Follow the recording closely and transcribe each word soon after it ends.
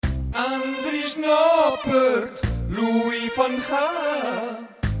Andries Noppert, Louis van Gaal.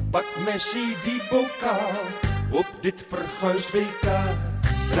 Pak Messi die bokaal op dit verguisd WK.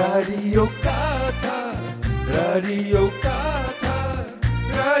 Radio Qatar, Radio Qatar,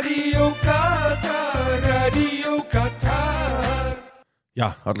 Radio Qatar, Radio Qatar. Ja,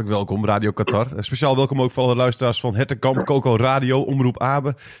 hartelijk welkom, Radio Qatar. Speciaal welkom ook voor alle luisteraars van Hertenkamp, Coco Radio, Omroep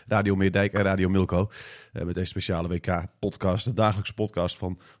Abe, Radio Meerdijk en Radio Milko. Met deze speciale WK-podcast, de dagelijkse podcast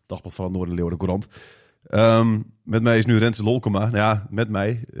van Dagblad van het Noorden, Leeuwarden Courant. Met mij is nu Renze Lolkema. Nou ja, met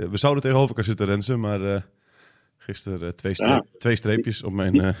mij. We zouden tegenover elkaar zitten, Renze, maar gisteren twee streepjes op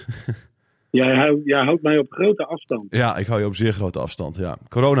mijn... Jij houdt mij op grote afstand. Ja, ik hou je op zeer grote afstand. Ja.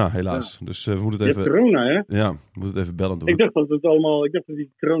 Corona, helaas. Ja. Dus we moeten het even... corona, hè? Ja, we moeten het even bellen doen. Ik dacht dat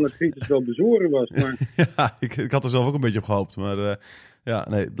die coronacrisis wel bezoren was. Maar... ja, ik had er zelf ook een beetje op gehoopt. Maar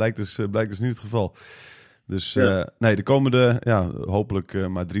blijkt dus niet het geval. Dus nee, de komende, hopelijk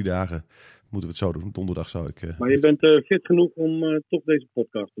maar 3 dagen moeten we het zo doen. Donderdag zou ik... Maar je bent fit genoeg om toch deze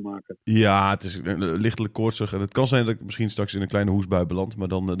podcast te maken? Ja, het is lichtelijk koortsig. En het kan zijn dat ik misschien straks in een kleine hoesbui beland. Maar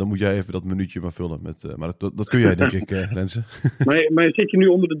dan moet jij even dat minuutje maar vullen. Maar dat kun jij, denk ik, Renze. Maar zit je nu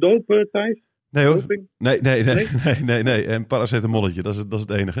onder de doop, Thijs? Nee hoor. Nee. En paracetamolletje, dat is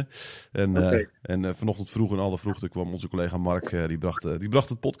het enige. En vanochtend vroeg in alle vroegte kwam onze collega Mark. Die bracht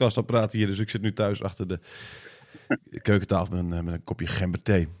het podcastapparaat hier. Dus ik zit nu thuis achter de keukentafel met een kopje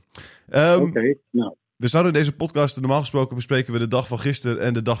gemberthee. Nou. We zouden in deze podcast, normaal gesproken bespreken we de dag van gisteren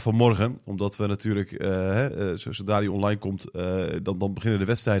en de dag van morgen. Omdat we natuurlijk, zodra die online komt, dan beginnen de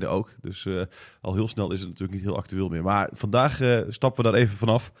wedstrijden ook. Dus al heel snel is het natuurlijk niet heel actueel meer. Maar vandaag stappen we daar even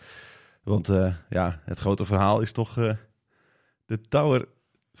vanaf. Want het grote verhaal is toch de Tower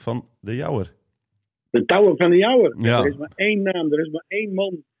van de Jouwer. De Tower van de Jouwer. Ja. Er is maar één naam, er is maar één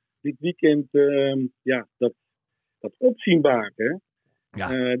man dit weekend dat opzien baart. Hè?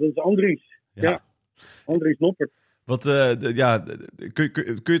 Ja. Dat is Andries. Ja. Andries Noppert. Kun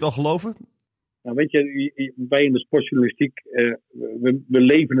je het al geloven? Nou, weet je, wij in de sportjournalistiek, we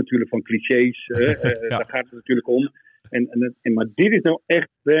leven natuurlijk van clichés. Daar gaat het natuurlijk om. Maar dit is nou echt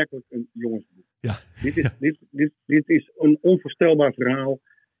werkelijk een jongensboek. Ja. Dit is een onvoorstelbaar verhaal.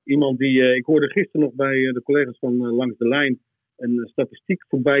 Iemand die, ik hoorde gisteren nog bij de collega's van Langs de Lijn een statistiek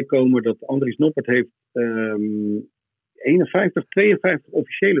voorbij komen dat Andries Noppert heeft 52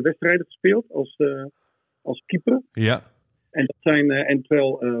 officiële wedstrijden gespeeld als keeper. Ja. En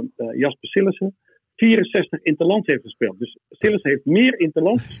terwijl Jasper Sillissen 64 interlands heeft gespeeld. Dus Sillissen heeft meer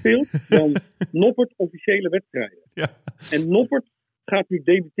interlands gespeeld dan Noppert officiële wedstrijden. Ja. En Noppert gaat nu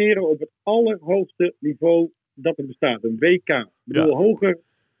debuteren op het allerhoogste niveau dat er bestaat. Een WK. Ik bedoel, hoger,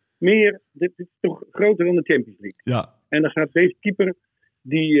 meer. Dit is toch groter dan de Champions League. Ja. En dan gaat deze keeper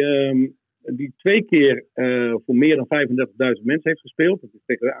die 2 keer voor meer dan 35.000 mensen heeft gespeeld. Dat is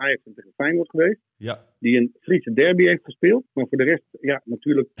tegen Ajax en tegen Feyenoord geweest. Ja. Die een Friese derby heeft gespeeld. Maar voor de rest,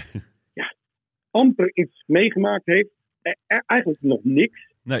 natuurlijk, amper iets meegemaakt heeft. Eigenlijk nog niks.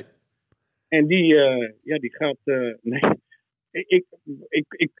 Nee. En die gaat...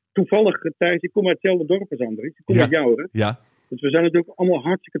 Ik toevallig, Thijs, ik kom uit hetzelfde dorp als Andries. Ik kom uit Jouweren. Ja. Dus we zijn natuurlijk allemaal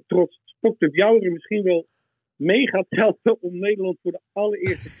hartstikke trots. Sportclub Jouweren misschien wel mee gaat helpen om Nederland voor de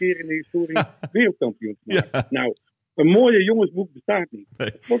allereerste keer in de historie wereldkampioen te maken. Ja. Nou, een mooie jongensboek bestaat niet.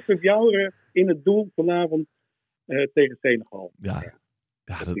 Nee. Sportclub Jouweren in het doel vanavond tegen Senegal. Ja.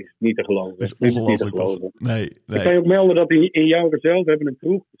 Ja, dat is niet te geloven. Dat is ongelooflijk. Nee. Ik kan je ook melden dat in Jouweren zelf, we hebben een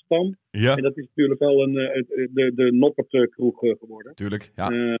kroeg, de Stam. Ja. En dat is natuurlijk wel de Noppert kroeg geworden. Tuurlijk,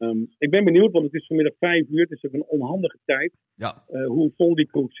 ja. Ik ben benieuwd, want het is vanmiddag 5 uur. Het is ook een onhandige tijd. Ja. Hoe vol die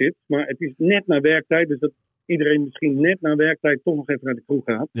kroeg zit. Maar het is net na werktijd, dus dat iedereen misschien net na werktijd toch nog even naar de kroeg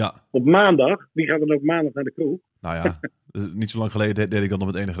gaat. Ja. Op maandag, wie gaat dan ook maandag naar de kroeg? Nou ja, niet zo lang geleden deed ik dat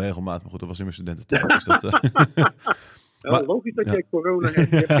nog met enige regelmaat. Maar goed, dat was in mijn studententijd. Dus dat... Maar, logisch dat jij corona hebt.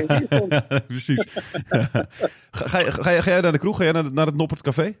 Je hebt geen weerstand. Precies. Ga jij naar de kroeg? Ga jij naar het Noppert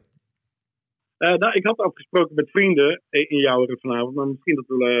Café? Ik had afgesproken met vrienden in Jouweren vanavond. Maar misschien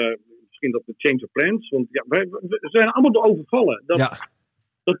dat we change of plans. Want we zijn allemaal door overvallen.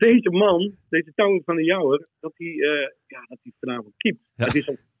 Dat deze man, deze Tower van de Jouwer, dat hij vanavond keept. Ja.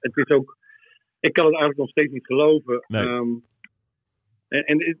 Het is ook... Ik kan het eigenlijk nog steeds niet geloven. Nee.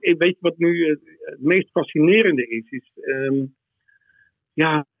 En weet je wat nu het meest fascinerende is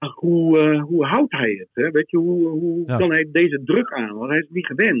hoe houdt hij het? Hè? Weet je, hoe kan hij deze druk aan? Want hij is niet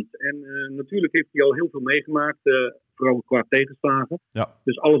gewend. En natuurlijk heeft hij al heel veel meegemaakt, vooral qua tegenslagen. Ja.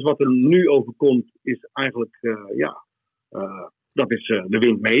 Dus alles wat er nu overkomt is eigenlijk, dat is de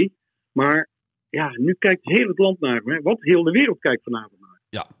wind mee. Maar nu kijkt heel het land naar hem. Hè? Wat heel de wereld kijkt vanavond naar.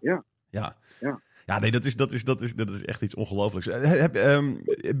 Ja. Ja, nee, dat is echt iets ongelooflijks.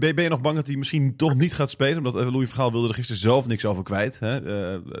 Ben je nog bang dat hij misschien toch niet gaat spelen? Omdat Louis van Gaal wilde er gisteren zelf niks over kwijt. Hè?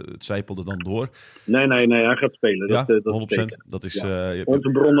 Het zijpelde dan door. Nee, hij gaat spelen. Ja, dat 100%. Dat is,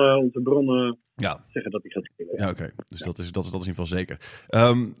 onze bronnen zeggen dat hij gaat spelen. Ja, oké. Dus dat is in ieder geval zeker.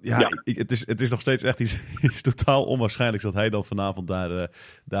 Het is nog steeds echt iets totaal onwaarschijnlijks dat hij dan vanavond daar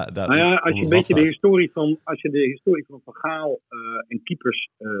nou ja, als je een beetje de historie van Van Gaal en keepers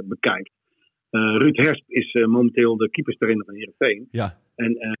bekijkt. Ruud Hesp is momenteel de keeperstrainer van Heerenveen. Ja.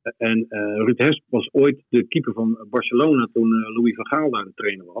 En Ruud Hesp was ooit de keeper van Barcelona toen Louis van Gaal daar de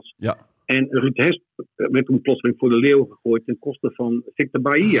trainer was. Ja. En Ruud Hesp werd toen plotseling voor de leeuw gegooid ten koste van Victor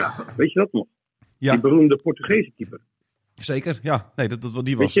Bahia. Weet je dat nog? Ja. Die beroemde Portugese keeper. Zeker, ja. Nee,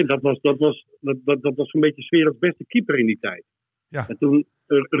 die was... Weet je, dat was een beetje 's werelds beste keeper in die tijd. Ja. En toen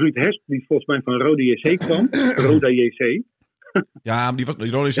Ruud Hesp, die volgens mij van Roda JC kwam, Roda JC... Ja, maar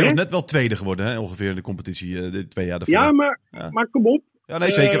die Roda is net wel tweede geworden, hè, ongeveer in de competitie de 2 jaar daarvoor. Ja, maar kom op. Ja,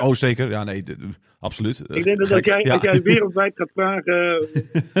 nee, zeker. Zeker. Ja, nee, absoluut. Ik denk dat als jij wereldwijd gaat vragen...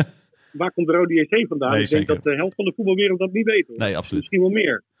 waar komt Roda JC vandaan? Nee, ik denk dat de helft van de voetbalwereld dat niet weet. Hoor. Nee, absoluut. Misschien wel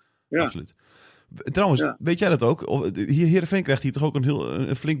meer. Ja. Absoluut. Trouwens, weet jij dat ook? Heerenveen krijgt hier toch ook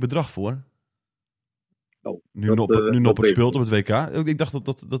een flink bedrag voor? Nu Noppert speelt op het WK. Ik dacht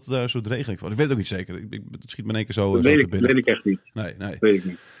dat daar een soort regeling was. Ik weet het ook niet zeker. Het schiet me in één keer zo te binnen. Weet ik echt niet. Nee. Weet ik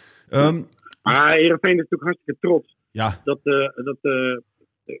niet. Maar Heerenveen is natuurlijk hartstikke trots. Ja.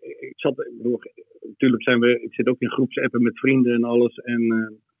 Ik zit ook in groepsappen met vrienden en alles.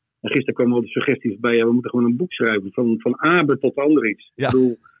 En gisteren kwamen al de suggesties bij. Ja, we moeten gewoon een boek schrijven. Van Abe tot Andries. Ja. Ik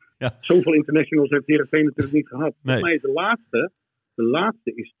bedoel, Ja. Zoveel internationals heeft Heerenveen natuurlijk niet gehad. Nee. Volgens mij is de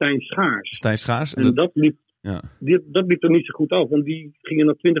laatste is Stijn Schaars. Stijn Schaars. En dat liep er niet zo goed af, want die gingen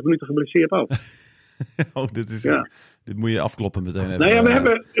na 20 minuten geblesseerd af. Dit moet je afkloppen meteen even. Nou ja,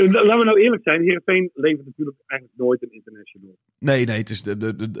 laten we nou eerlijk zijn. Heerenveen levert natuurlijk eigenlijk nooit een international. Nee, het is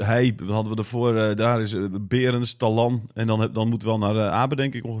wat hadden we ervoor, daar is Berens, Talan en dan moeten we wel naar Abe,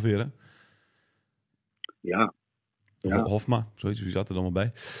 denk ik ongeveer, hè? Ja. Hofma, zoiets, wie zat er dan wel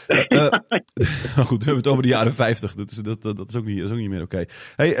bij? Goed, we hebben het over de jaren 50. Dat is ook niet meer oké.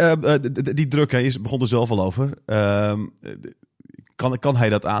 Hey, die druk, je begon er zelf al over. Kan hij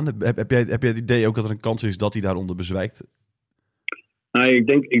dat aan? Heb jij het idee ook dat er een kans is dat hij daaronder bezwijkt? Nou,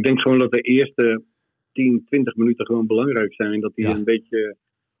 ik denk gewoon dat de eerste 10, 20 minuten gewoon belangrijk zijn. Dat hij een beetje...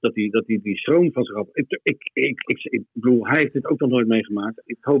 Dat hij die stroom van zich af... Ik bedoel, hij heeft dit ook nog nooit meegemaakt.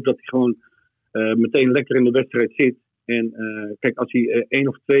 Ik hoop dat hij gewoon meteen lekker in de wedstrijd zit. En kijk, als hij 1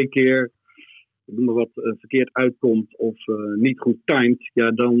 of 2 keer verkeerd uitkomt of niet goed timed,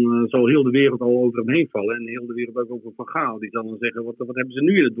 ja, dan zal heel de wereld al over hem heen vallen. En heel de wereld ook over Van Gaal. Die zal dan zeggen, wat hebben ze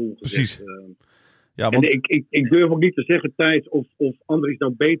nu in het doel gezet? Precies. Want... En ik durf ook niet te zeggen, Thijs, of Andries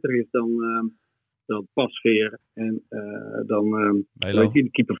nou beter is dan Pasveer en dan weet je,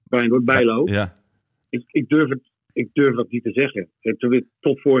 de keeper van Feyenoord, Bijlo. Ja. Ik durf dat niet te zeggen.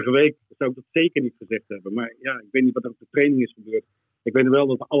 Tot vorige week zou ik dat zeker niet gezegd hebben. Maar ja, ik weet niet wat er op de training is gebeurd. Ik weet wel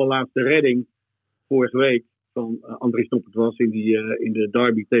dat de allerlaatste redding vorige week van Andries Noppert was in de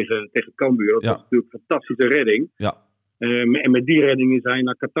derby tegen Cambuur. Dat was natuurlijk een fantastische redding. Ja. En met die redding is hij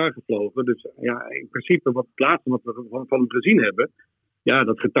naar Qatar gevlogen. Dus ja, in principe het laatste wat we van hem gezien hebben, ja,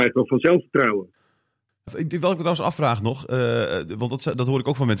 dat getuigt wel van zelfvertrouwen. Wat ik me trouwens afvraag nog, want dat hoor ik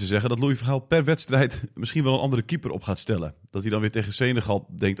ook van mensen zeggen, dat Louis van Gaal per wedstrijd misschien wel een andere keeper op gaat stellen. Dat hij dan weer tegen Senegal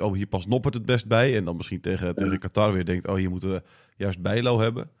denkt, oh, hier past Noppert het best bij. En dan misschien tegen Qatar weer denkt, oh, hier moeten we juist Bijlo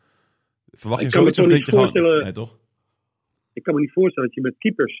hebben. Verwacht je zoiets of denk je gewoon... Nee, toch? Ik kan me niet voorstellen dat je met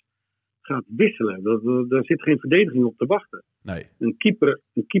keepers gaat wisselen. Daar zit geen verdediging op te wachten. Nee. Een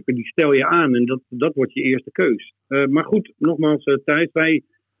keeper die stel je aan en dat wordt je eerste keus. Maar goed, nogmaals, Thijs,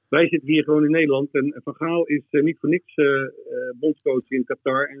 wij zitten hier gewoon in Nederland en Van Gaal is niet voor niks bondscoach in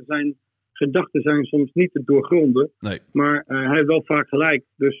Qatar. En zijn gedachten zijn soms niet te doorgronden. Nee. Maar hij heeft wel vaak gelijk.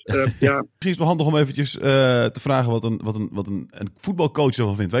 Dus ja. Misschien is het wel handig om eventjes te vragen wat een voetbalcoach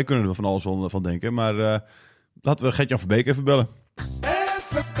ervan vindt. Wij kunnen er van alles van denken. Maar laten we Gert-Jan Verbeek even bellen.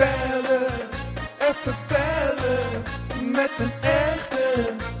 Even bellen met een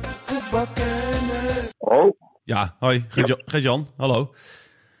echte voetbalkenner. Oh. Ja, hoi. Gert-Jan, hallo.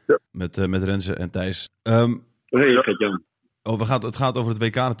 Ja. Met Renze en Thijs. Hey, Gert-Jan. Het gaat over het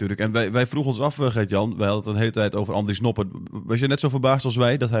WK natuurlijk. En wij vroegen ons af, Gert-Jan, wij hadden het een hele tijd over Andries Noppert. Was je net zo verbaasd als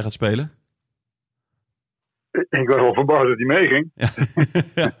wij dat hij gaat spelen? Ik was wel verbaasd dat hij meeging. Ja.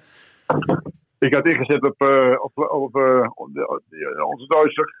 Ja. Ik had ingezet op onze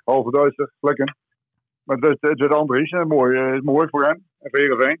Duitser, halve Duitser, Vlekken. Maar het werd Andries, mooi voor hem en voor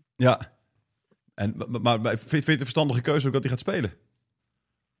Heerenveen. Ja. Maar vind je het een verstandige keuze ook dat hij gaat spelen?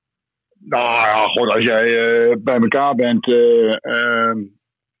 Nou ja, goed, als jij bij elkaar bent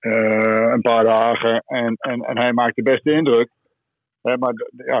een paar dagen en hij maakt de beste indruk. Maar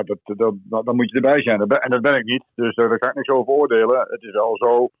ja, dan moet je erbij zijn. En dat ben ik niet, dus daar kan ik niks over oordelen. Het is wel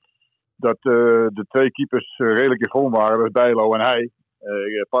zo dat de twee keepers redelijk in vorm waren. Dat is Bijlo en hij.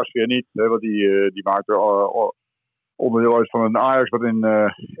 Pas weer niet, want die maakte onderdeel uit van een Ajax wat in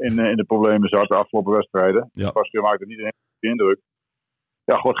de problemen zat de afgelopen wedstrijden. Ja. Pas weer maakte niet een hele indruk.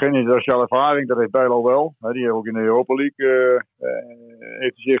 Ja, goed, geen internationale ervaring, dat heeft Bijlo wel. Die heeft ook in de Europa League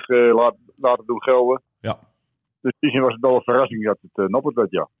heeft hij zich laten doen gelden. Ja. Dus die zin was het wel een verrassing dat het Noppert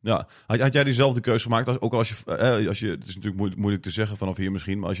werd, ja. Ja. Had jij diezelfde keuze gemaakt? Ook als je, het is natuurlijk moeilijk te zeggen vanaf hier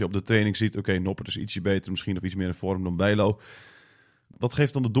misschien, maar als je op de training ziet, oké, Noppert is ietsje beter, misschien of iets meer in vorm dan Bijlo. Wat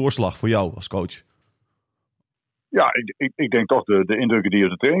geeft dan de doorslag voor jou als coach? Ja, ik denk toch de indrukken die je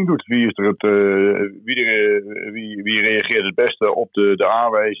op de training doet. Wie reageert het beste op de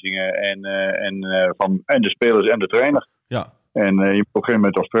aanwijzingen en de spelers en de trainer. Ja. En je moet op een gegeven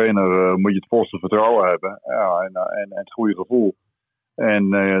moment als trainer moet je het volste vertrouwen hebben. Ja, en het goede gevoel. En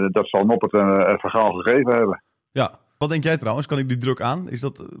dat zal Noppert en Vergaal gegeven hebben. Ja. Wat denk jij trouwens? Kan ik die druk aan?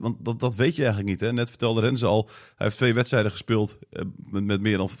 Want dat weet je eigenlijk niet. Hè? Net vertelde Renze al, hij heeft 2 wedstrijden gespeeld met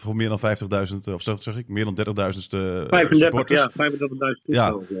meer dan 50.000, of zeg ik, meer dan 30.000 supporters. Ja, 35.000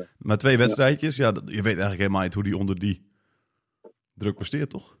 ja, maar 2 wedstrijdjes. Ja, je weet eigenlijk helemaal niet hoe die onder die druk presteert,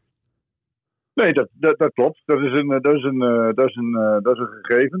 toch? Nee, dat klopt. Dat is een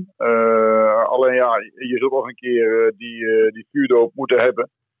gegeven. Alleen ja, je zult nog een keer die vuurdoop moeten hebben.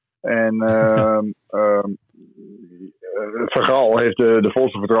 En Vergaal heeft de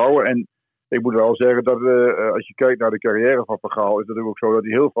volste vertrouwen. En ik moet wel zeggen dat als je kijkt naar de carrière van Vergaal, is het natuurlijk ook zo dat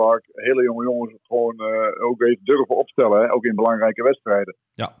hij heel vaak hele jonge jongens gewoon ook heeft durven opstellen. Hè? Ook in belangrijke wedstrijden.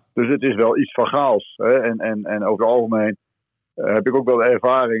 Ja. Dus het is wel iets Vergaals. Hè? En over het algemeen heb ik ook wel de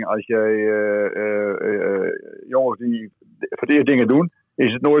ervaring als jij jongens die voor het eerst dingen doen,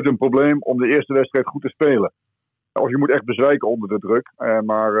 is het nooit een probleem om de eerste wedstrijd goed te spelen. Of je moet echt bezwijken onder de druk.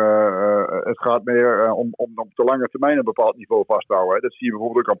 Maar het gaat meer om op de lange termijn een bepaald niveau vasthouden. Hè. Dat zie je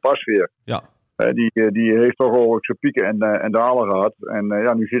bijvoorbeeld ook aan Pasveer. Ja. Die heeft toch wel zijn pieken en dalen gehad. En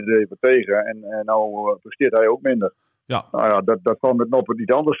nu zit het even tegen. En nou presteert hij ook minder. Ja. Nou ja, dat zal met Noppert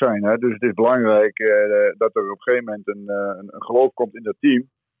niet anders zijn. Hè. Dus het is belangrijk dat er op een gegeven moment een geloof komt in dat team.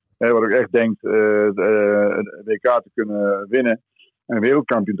 Wat ik echt denk de WK te kunnen winnen. En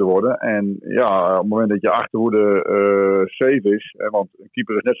wereldkampioen te worden. En ja, op het moment dat je achterhoede safe is. Want een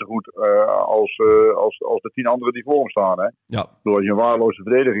keeper is net zo goed als de 10 anderen die voor hem staan. Hè? Ja. Dus als je een waardeloze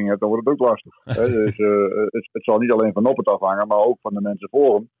verdediging hebt, dan wordt het ook lastig. Hè? Dus het zal niet alleen van Noppert afhangen, maar ook van de mensen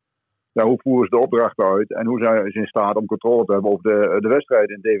voor hem. Ja, hoe voeren ze de opdrachten uit en hoe zijn ze in staat om controle te hebben over de wedstrijd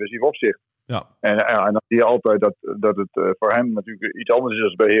in defensief opzicht. Ja. En dan zie je altijd dat het voor hem natuurlijk iets anders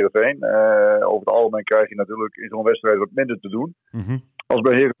is dan bij Heerenveen. Over het algemeen krijg je natuurlijk in zo'n wedstrijd wat minder te doen als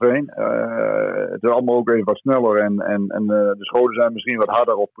bij Heerenveen. Het is allemaal ook even wat sneller en de schoten zijn misschien wat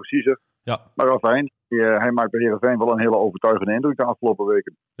harder of preciezer. Ja. Maar afijn, hij maakt bij Heerenveen wel een hele overtuigende indruk de afgelopen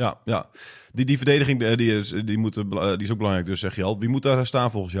weken. Ja, ja. Die verdediging die is ook belangrijk dus, zeg je al. Wie moet daar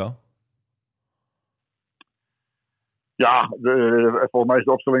staan volgens jou? Ja, volgens mij is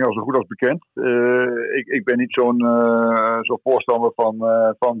de opstelling al zo goed als bekend. Ik ben niet zo'n voorstander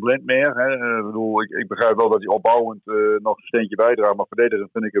van Blind meer. Hè. Ik begrijp wel dat hij opbouwend nog een steentje bijdraagt, maar verdedigend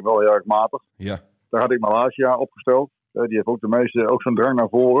vind ik hem wel heel erg matig. Ja. Daar had ik Malaysia opgesteld. Die heeft ook zo'n drang naar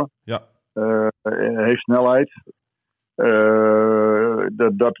voren. Ja. Heeft snelheid.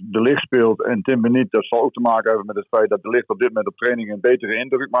 Dat De Ligt speelt en Timber niet, dat zal ook te maken hebben met het feit dat De Ligt op dit moment op training een betere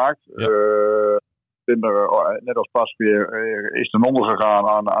indruk maakt. Ja. Timber, net als Pasveer, is ten onder gegaan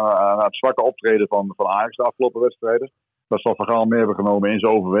aan het zwakke optreden van Ajax de afgelopen wedstrijden. Dat zal Vergaal mee hebben genomen in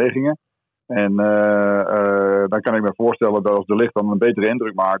zijn overwegingen. En dan kan ik me voorstellen dat als De Ligt dan een betere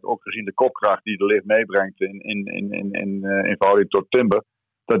indruk maakt, ook gezien de kopkracht die De Ligt meebrengt in verhouding tot Timber,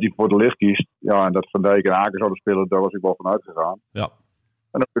 dat hij voor De Ligt kiest. Ja, en dat Van Dijk en Aken zouden spelen, daar was ik wel van uitgegaan. Ja.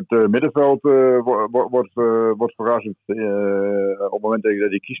 En ook het middenveld wordt verrassend op het moment dat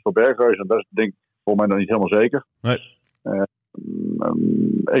hij kiest voor Berghuis. En dat is denk ik volgens mij nog niet helemaal zeker. Nee.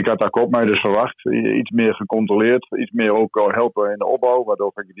 Ik had daar Koopmeijer dus verwacht. Iets meer gecontroleerd. Iets meer ook helpen in de opbouw.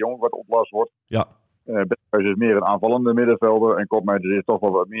 Waardoor Frenkie de Jong wat ontlast wordt. Ja. Berghuis is meer een aanvallende middenvelder. En Koopmeijer is toch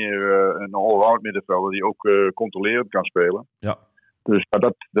wel wat meer een allround middenvelder. Die ook controlerend kan spelen. Ja. Dus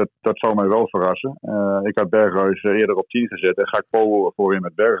dat zou mij wel verrassen. Ik had Berghuis eerder op 10 gezet. En ga ik voorin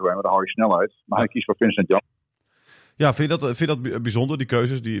met Bergwijn. Maar dan hou je snelheid. Maar hij kiest voor Vincent Jan. Ja, vind je dat bijzonder, die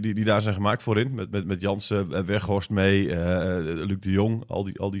keuzes die daar zijn gemaakt voorin? Met Jansen, Weghorst mee, Luc de Jong,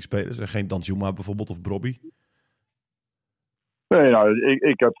 al die spelers. En geen Danjuma bijvoorbeeld of Brobby? Nee, nou,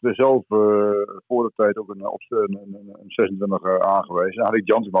 ik had zelf voor de tijd ook een 26 aangewezen. Daar had ik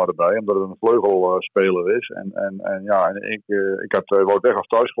Jansma erbij, omdat het een vleugelspeler is. Ik had Wout Weghorst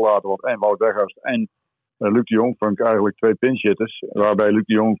thuis gelaten. En Wout Weghorst en Luc de Jong vond ik eigenlijk 2 pinchitters. Waarbij Luc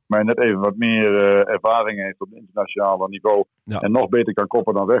de Jong mij net even wat meer ervaring heeft op het internationale niveau. Ja. En nog beter kan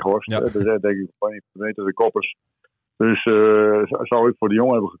koppen dan Weghorst. Ja. Dus denk ik van een beter de koppers. Dus zou ik voor de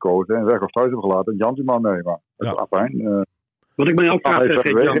Jong hebben gekozen. En Weghorst thuis hebben gelaten. En Jansma mee. Maar dat is afijn. Wat ik mij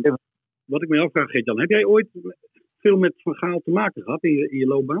afvraag, Geert-Jan, heb jij ooit veel met Van Gaal te maken gehad in je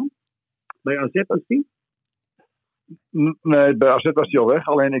loopbaan? Bij AZ misschien? Nee, bij AZ was hij al weg.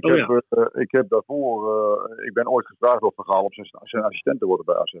 Alleen ik heb daarvoor... ik ben ooit gevraagd door Van Gaal om zijn assistent te worden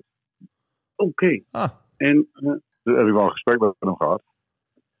bij AZ. Oké. En daar heb ik wel een gesprek met hem gehad.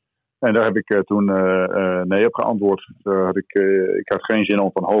 En daar heb ik toen nee op geantwoord. Ik had geen zin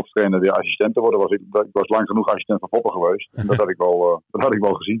om van hoofdtrainer weer assistent te worden. Ik was lang genoeg assistent van Poppen geweest. En dat had ik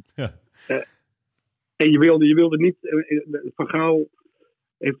wel gezien. Ja. En je wilde niet... Van Gaal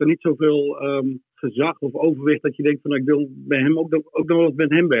heeft er niet zoveel gezag of overwicht dat je denkt van ik wil bij hem ook nog wel eens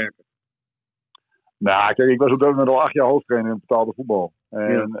met hem werken. Nou, kijk, ik was op dat moment al 8 jaar hoofdtrainer in het betaalde voetbal.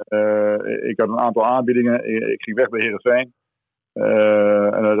 En ik had een aantal aanbiedingen. Ik ging weg bij Heerenveen.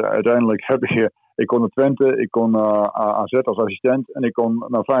 En uiteindelijk ik kon naar Twente, ik kon naar AZ als assistent en ik kon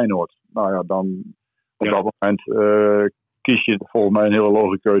naar Feyenoord. Nou ja, dan op dat moment kies je volgens mij een hele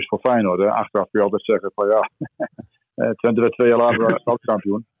logische keuze voor Feyenoord. Hè. Achteraf kun je altijd zeggen van Twente werd 2 jaar later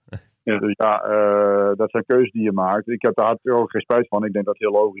stadskampioen. Ja. Dus dat zijn keuzes die je maakt. Ik heb daar ook geen spijt van. Ik denk dat het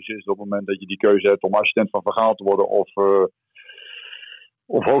heel logisch is op het moment dat je die keuze hebt om assistent van Van Gaal te worden of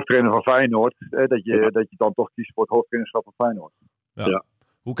hoofdtrainer van Feyenoord, dat je dan toch kiest voor het hoofdtrainerschap van Feyenoord. Ja. Ja.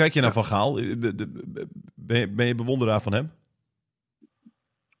 Hoe kijk je naar Van Gaal? Ben je bewonderaar van hem?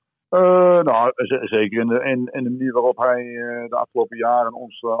 Zeker in de manier waarop hij de afgelopen jaren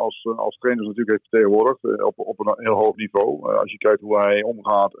ons als trainers natuurlijk heeft vertegenwoordigd. Op een heel hoog niveau. Als je kijkt hoe hij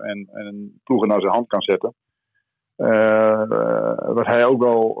omgaat en ploegen naar zijn hand kan zetten. Wat hij ook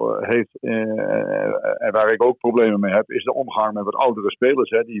wel heeft, en waar ik ook problemen mee heb, is de omgang met wat oudere spelers,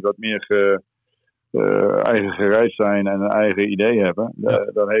 die wat meer eigen gereid zijn en een eigen idee hebben.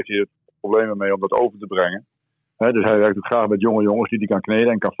 Dan heeft hij er problemen mee om dat over te brengen. Dus hij werkt ook graag met jonge jongens die hij kan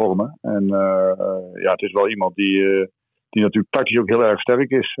kneden en kan vormen. En het is wel iemand die natuurlijk tactisch ook heel erg sterk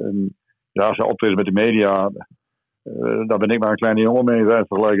is. En als hij optreedt met de media, daar ben ik maar een kleine jongen mee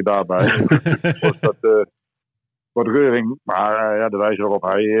vergelijken daarbij. Dus dat wat reuring, maar de wijze waarop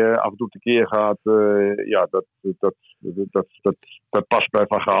hij af en toe tekeer gaat, dat past bij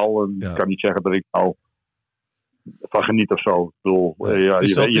Van Gaal. Ik kan niet zeggen dat ik nou van geniet of zo. Ik bedoel, het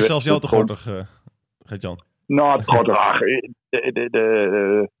is zelfs jou te gortig, Gert-Jan. Nou, het gaat graag.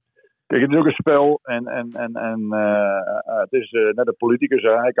 Kijk, het is ook een spel en het is net een politicus.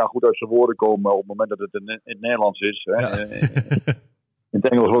 Hij kan goed uit zijn woorden komen op het moment dat het in het Nederlands is. Hè. Ja. In het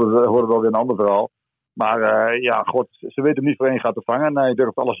Engels wordt het wel weer een ander verhaal. Maar ze weten hem niet voor één gaat te vangen. En hij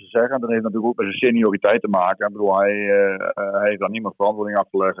durft alles te zeggen. En dat heeft natuurlijk ook met zijn senioriteit te maken. Ik bedoel, hij heeft daar niemand verantwoording af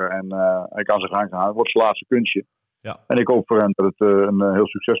te leggen. En hij kan zijn gang gaan. Het wordt zijn laatste kunstje. Ja. En ik hoop voor hem dat het een heel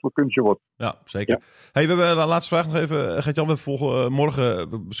succesvol kunstje wordt. Ja, zeker. Ja. Hey, we hebben de laatste vraag nog even. Gert-Jan, we volgen morgen,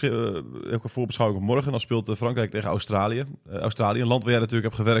 ook een voorbeschouwing op morgen. Dan speelt Frankrijk tegen Australië. Australië, een land waar jij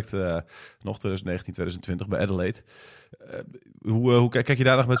natuurlijk hebt gewerkt, nog 2019, 2020 bij Adelaide. Hoe kijk je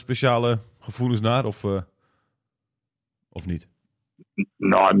daar nog met speciale gevoelens naar of niet?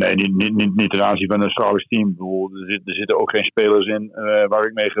 Nou, nee, niet ten aanzien van een Australisch team. Ik bedoel, er zitten ook geen spelers in waar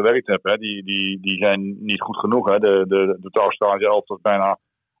ik mee gewerkt heb. Hè. Die zijn niet goed genoeg. Hè. De Australische elftal is bijna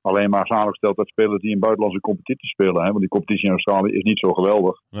alleen maar samengesteld uit spelers die in buitenlandse competitie spelen. Hè. Want die competitie in Australië is niet zo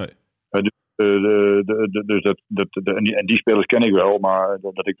geweldig. Nee. En die spelers ken ik wel, maar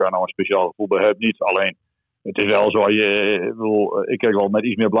dat ik daar nou een speciaal gevoel bij heb, niet. Alleen, het is wel zo, ik kijk wel met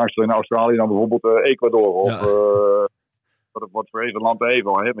iets meer belangstelling naar Australië dan bijvoorbeeld Ecuador of... Dat wordt voor even land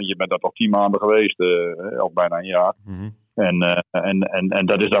even, hè? Want je bent daar toch 10 maanden geweest, of bijna een jaar. Mm-hmm. En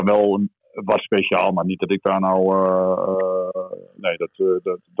dat is dan wel wat speciaal, maar niet dat ik daar nou... nee,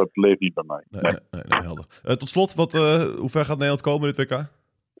 dat leeft niet bij mij. Nee, helder. Tot slot, hoe ver gaat Nederland komen in dit WK?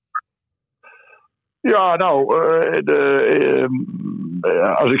 Ja, nou,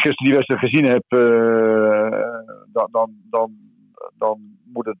 als ik gisteren die wedstrijd gezien heb, dan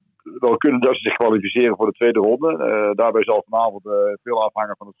moet het wel kunnen dat ze zich kwalificeren voor de tweede ronde. Daarbij zal vanavond veel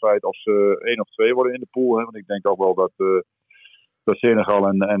afhangen van het feit of ze 1 of 2 worden in de pool. Hè? Want ik denk ook wel dat Senegal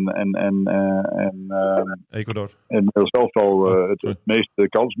en Ecuador en zelf al het meeste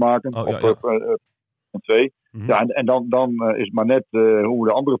kans maken. en 2. Mhm. Ja, en dan is het maar net hoe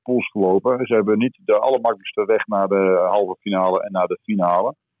de andere pools gelopen. Ze hebben niet de allermakkelijkste weg naar de halve finale en naar de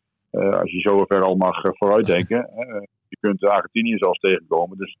finale. Als je zo ver al mag vooruitdenken. Je kunt Argentinië zelfs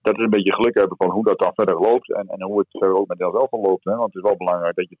tegenkomen. Dus dat is een beetje geluk hebben van hoe dat dan verder loopt. En hoe het verder ook met Nederland zelf loopt. Hè? Want het is wel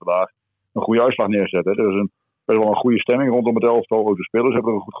belangrijk dat je vandaag een goede uitslag neerzet. Hè? Er is best wel een goede stemming rondom het elftal. Ook de spelers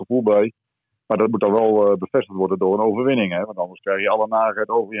hebben er een goed gevoel bij. Maar dat moet dan wel bevestigd worden door een overwinning. Hè? Want anders krijg je alle narigheid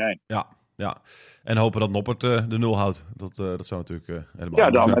over je heen. Ja. En hopen dat Noppert de 0 houdt. Dat zou natuurlijk helemaal... Ja,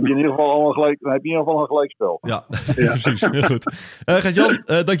 dan heb je in ieder geval al een gelijkspel. Ja, precies. Heel goed. Gert-Jan,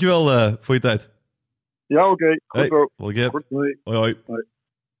 dankjewel voor je tijd. Ja, oké. Goed zo. Volgende keer. Goed, hoi. Hoi. Hoi.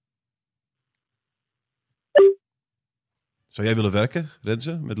 Zou jij willen werken,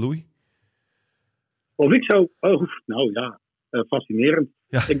 Renze, met Louis? Of ik zo? Oh, nou ja, fascinerend.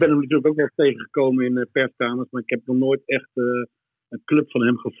 Ja. Ik ben hem natuurlijk ook wel tegengekomen in perskamers, maar ik heb nog nooit echt een club van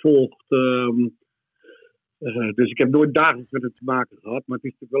hem gevolgd. Dus ik heb nooit dagelijks met hem te maken gehad, maar het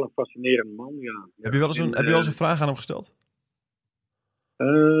is natuurlijk wel een fascinerend man. Ja. Heb je wel eens een vraag aan hem gesteld?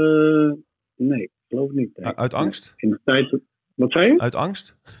 Nee, ik geloof niet. Nee. Uit angst? In de tijd... Wat zei je? Uit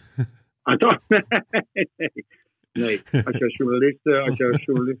angst? Uit angst? Nee. Als je als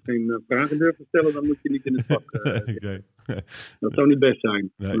journalist geen vragen durft te stellen, dan moet je niet in het vak. Okay. Dat zou niet best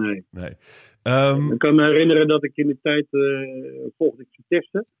zijn. Nee. Ik kan me herinneren dat ik in die tijd volgde ik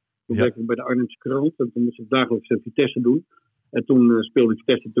Vitesse. Toen bleef ik bij de Arnhemse Krant. En toen moest ik dagelijks Vitesse doen. En toen speelde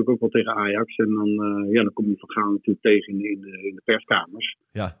Vitesse natuurlijk ook wel tegen Ajax. En dan kom je Van Gaal natuurlijk tegen in de perskamers.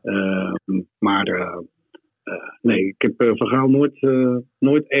 Ja. Nee, ik heb Van Gaal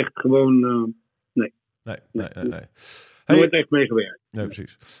nooit echt gewoon... Nee. Nooit echt meegewerkt. Nee,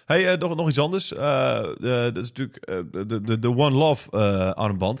 precies. Hey, nog iets anders. Dat is natuurlijk de One Love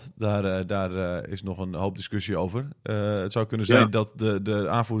armband. Daar is nog een hoop discussie over. Het zou kunnen zijn dat de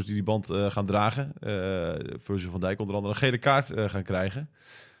aanvoerders die band gaan dragen, Virgil van Dijk onder andere, een gele kaart gaan krijgen.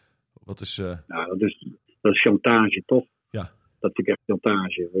 Wat is... Dat is chantage, toch? Ja. Dat vind ik echt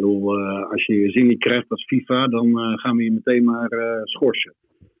chantage. Ik bedoel, als je je zin niet krijgt als FIFA, dan gaan we je meteen maar schorsen.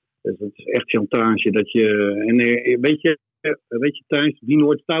 Dus dat is echt chantage. Weet je Thijs, wie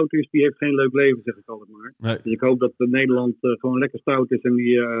nooit stout is, die heeft geen leuk leven, zeg ik altijd maar. Nee. Dus ik hoop dat Nederland gewoon lekker stout is en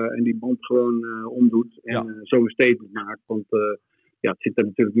die band gewoon omdoet. En zo een statement maakt. Want het zit er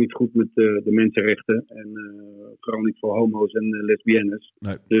natuurlijk niet goed met de mensenrechten. En vooral niet voor homo's en lesbiennes.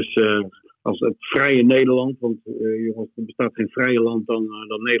 Nee. Dus als het vrije Nederland, want jongens, er bestaat geen vrije land dan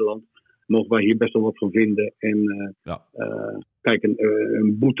Nederland, mogen wij hier best wel wat van vinden. En kijk,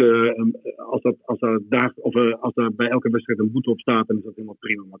 een boete, als er bij elke wedstrijd een boete op staat, dan is dat helemaal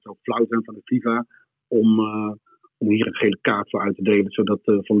prima. Maar het zou flauw zijn van de FIFA om hier een gele kaart voor uit te delen, zodat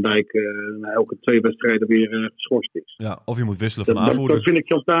Van Dijk na elke 2 wedstrijden weer geschorst is. Ja, of je moet wisselen van aanvoerder. Dat vind ik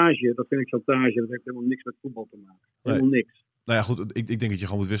chantage. Dat heeft helemaal niks met voetbal te maken. Helemaal niks. Nou ja, goed. Ik denk dat je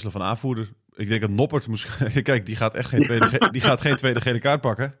gewoon moet wisselen van aanvoerder. Ik denk dat Noppert kijk, die gaat echt geen tweede gele kaart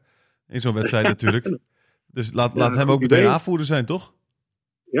pakken. In zo'n wedstrijd natuurlijk. Dus laat hem ook meteen aanvoerder zijn, toch?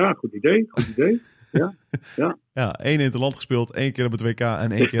 Ja, goed idee. Ja, 1 interland gespeeld, 1 keer op het WK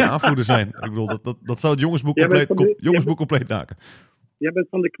en 1 keer aanvoerder zijn. Ik bedoel, dat zou het jongensboek compleet maken. Jij bent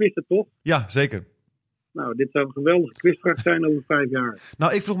van de quizzen, toch? Ja, zeker. Nou, dit zou een geweldige quizvraag zijn over 5 jaar.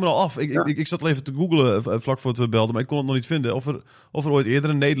 Nou, ik vroeg me al af. Ik zat al even te googlen vlak voordat we belden, maar ik kon het nog niet vinden. Of er ooit eerder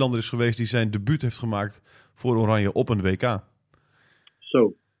een Nederlander is geweest die zijn debuut heeft gemaakt voor Oranje op een WK.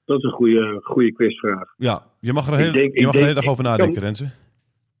 Zo. Dat is een goede quizvraag. Ja, je mag er een hele dag over nadenken, Renze.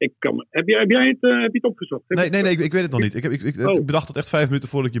 Heb je het opgezocht? Nee, ik weet het nog niet. Ik bedacht het echt 5 minuten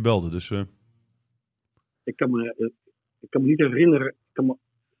voordat ik je belde. Dus, Ik kan me niet herinneren.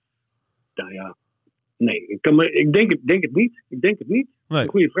 Nee, ik denk het niet. Nee. Een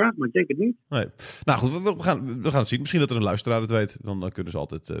goede vraag, maar ik denk het niet. Nee. Nou goed, we gaan het zien. Misschien dat er een luisteraar het weet. Dan kunnen ze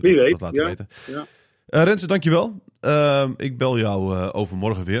altijd wat laten weten. Ja. Renze, dankjewel. Ik bel jou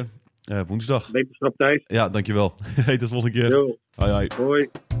overmorgen weer. Woensdag. Wetenschap Thijs. Ja, dankjewel. Hey, tot de volgende keer. Yo. Hoi. Hoi.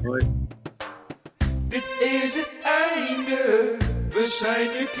 Dit is het einde. We zijn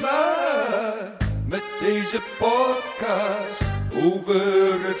nu klaar met deze podcast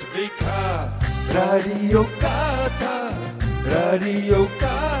over het WK. Radio Qatar. Radio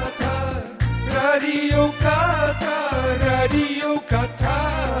Qatar. Radio Qatar. Radio Qatar.